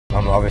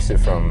I'm obviously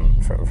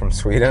from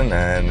Sweden,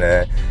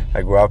 and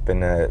I grew up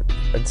in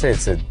I'd say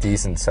it's a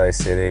decent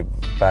sized city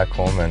back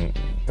home,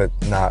 but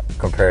not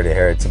compared to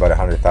here. It's about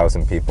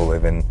 100,000 people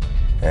living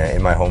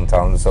in my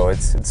hometown, so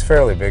it's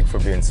fairly big for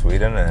being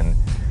Sweden. And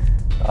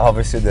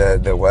obviously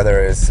the weather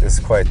is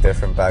quite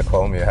different back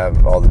home. You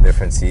have all the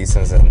different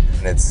seasons, and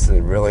it's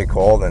really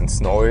cold and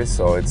snowy,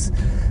 so it's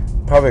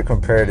probably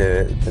compared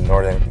to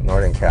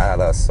northern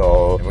Canada.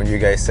 So when you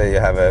guys say you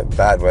have a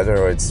bad weather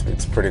or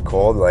it's pretty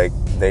cold, like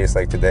days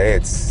like today,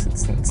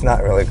 it's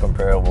not really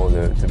comparable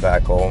to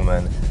back home.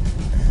 And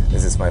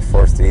this is my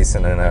fourth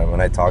season, and when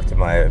I talk to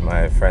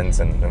my friends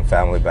and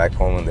family back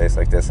home on days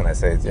like this, and I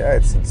say, yeah,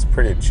 it's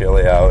pretty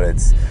chilly out,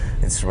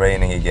 it's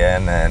raining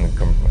again, and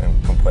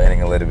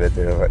complaining a little bit,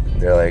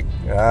 they're like,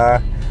 I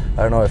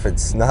don't know if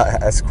it's not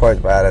as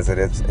quite bad as it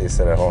is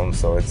at home.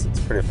 So it's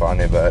pretty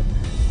funny. But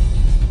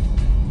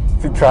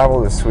if you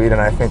travel to Sweden,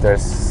 I think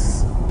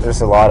there's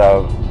a lot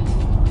of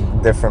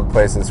different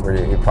places where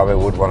you probably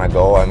would want to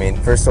go. I mean,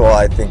 first of all,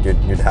 I think you'd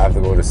have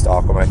to go to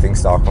Stockholm. I think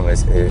Stockholm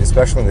is,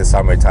 especially in the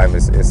summertime,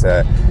 is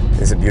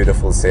a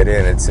beautiful city,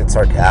 and it's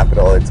our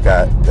capital. It's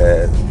got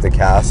the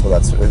castle.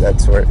 That's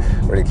where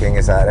the king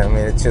is at. I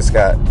mean, it's just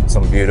got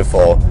some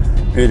beautiful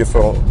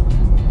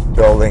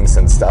buildings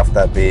and stuff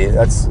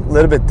that's a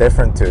little bit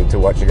different to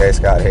what you guys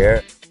got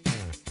here.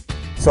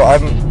 So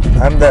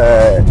I'm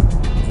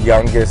the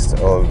youngest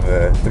of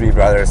three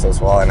brothers as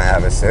well, and I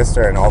have a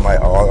sister, and all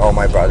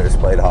my brothers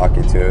played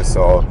hockey too.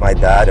 So my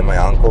dad and my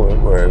uncle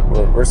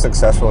were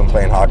successful in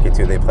playing hockey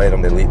too. They played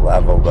on the elite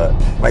level, but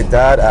my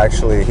dad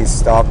actually, he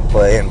stopped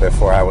playing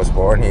before I was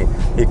born.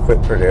 He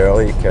quit pretty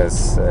early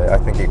because I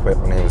think he quit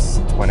when he was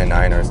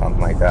 29 or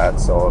something like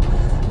that. So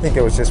I think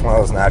it was just one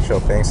of those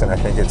natural things, and I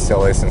think it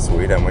still is in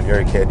Sweden. When you're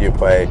a kid, you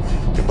play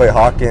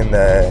hockey in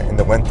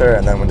the winter,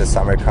 and then when the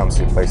summer comes,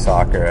 you play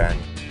soccer. And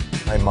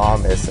my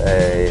mom is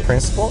a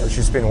principal.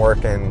 She's been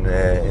working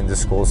in the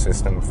school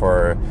system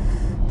for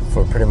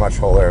pretty much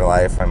whole her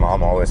life. My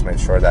mom always made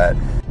sure that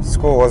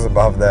school was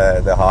above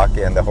the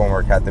hockey, and the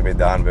homework had to be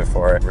done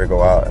before we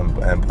go out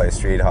and play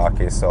street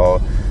hockey.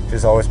 So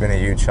she's always been a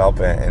huge help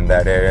in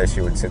that area.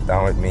 She would sit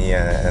down with me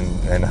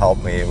and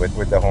help me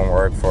with the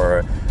homework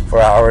for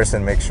hours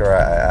and make sure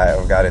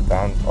I got it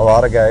done. A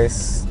lot of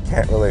guys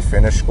can't really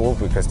finish school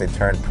because they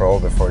turn pro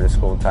before the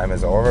school time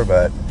is over,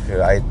 but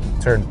I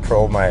turned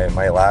pro my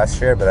last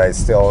year, but I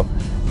still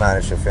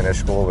managed to finish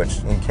school,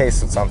 which in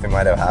case something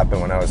might have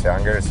happened when I was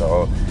younger.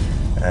 So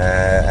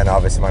and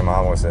obviously my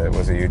mom was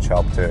a huge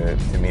help to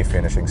me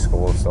finishing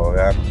school. So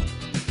yeah,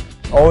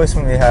 always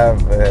when we have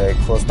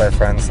close by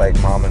friends like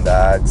mom and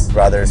dads,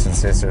 brothers and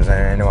sisters, and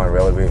anyone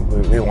really,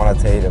 we want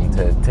to take them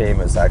to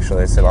Temus,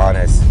 actually,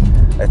 Sylvanis.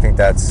 I think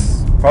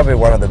that's probably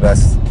one of the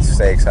best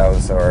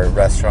steakhouse or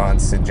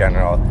restaurants in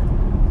general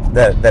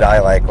that I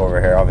like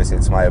over here. Obviously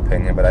it's my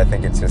opinion, but I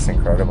think it's just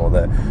incredible.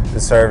 The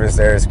service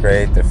there is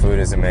great, the food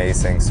is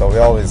amazing, so we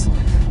always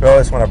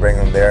want to bring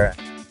them there.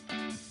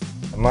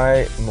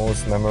 My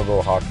most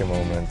memorable hockey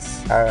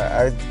moments,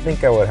 I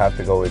think I would have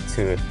to go with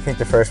two. I think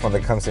the first one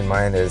that comes in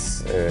mind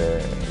is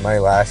my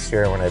last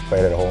year when I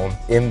played at home.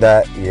 In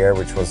that year,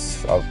 which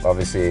was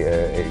obviously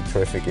a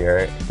terrific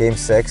year, Game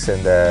 6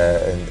 in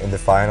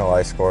the final,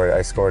 I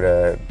scored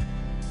a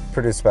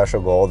pretty special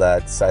goal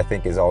that I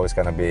think is always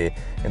going to be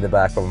in the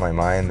back of my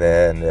mind,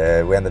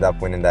 and we ended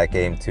up winning that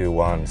game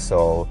 2-1.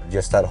 So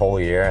just that whole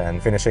year,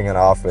 and finishing it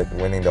off with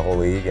winning the whole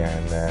league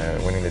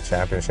and winning the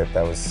championship,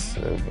 that was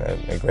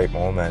a great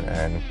moment.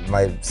 And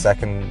my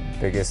second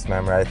biggest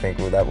memory, I think,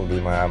 that would be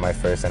my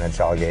first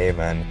NHL game,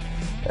 and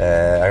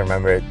I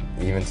remember it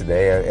even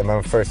today.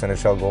 My first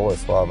NHL goal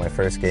as well. My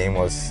first game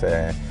was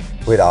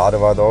with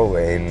Ottawa though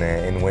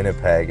in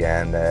Winnipeg,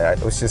 and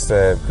it was just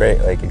a great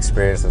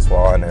experience as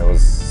well, and it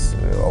was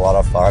a lot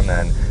of fun.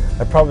 And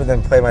I probably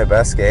didn't play my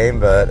best game,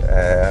 but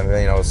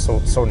I was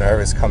so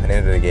nervous coming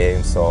into the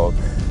game, so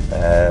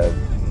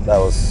that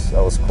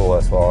was cool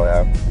as well.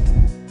 Yeah,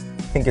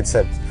 I think it's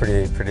a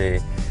pretty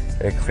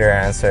clear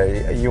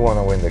answer. You want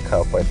to win the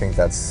cup. I think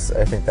that's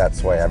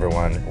why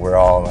we're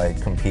all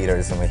like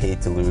competitors, and we hate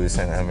to lose,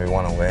 and we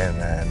want to win.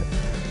 And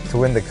to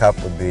win the cup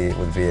would be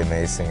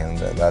amazing, and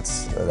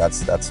that's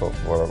what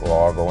we're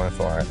all going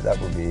for. That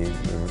would be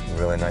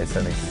really nice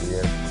ending to the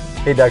year.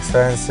 Hey Ducks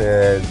fans,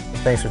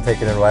 thanks for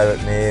taking a ride with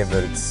me,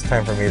 but it's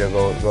time for me to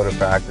go to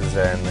practice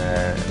and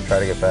try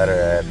to get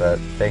better. But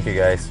thank you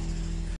guys.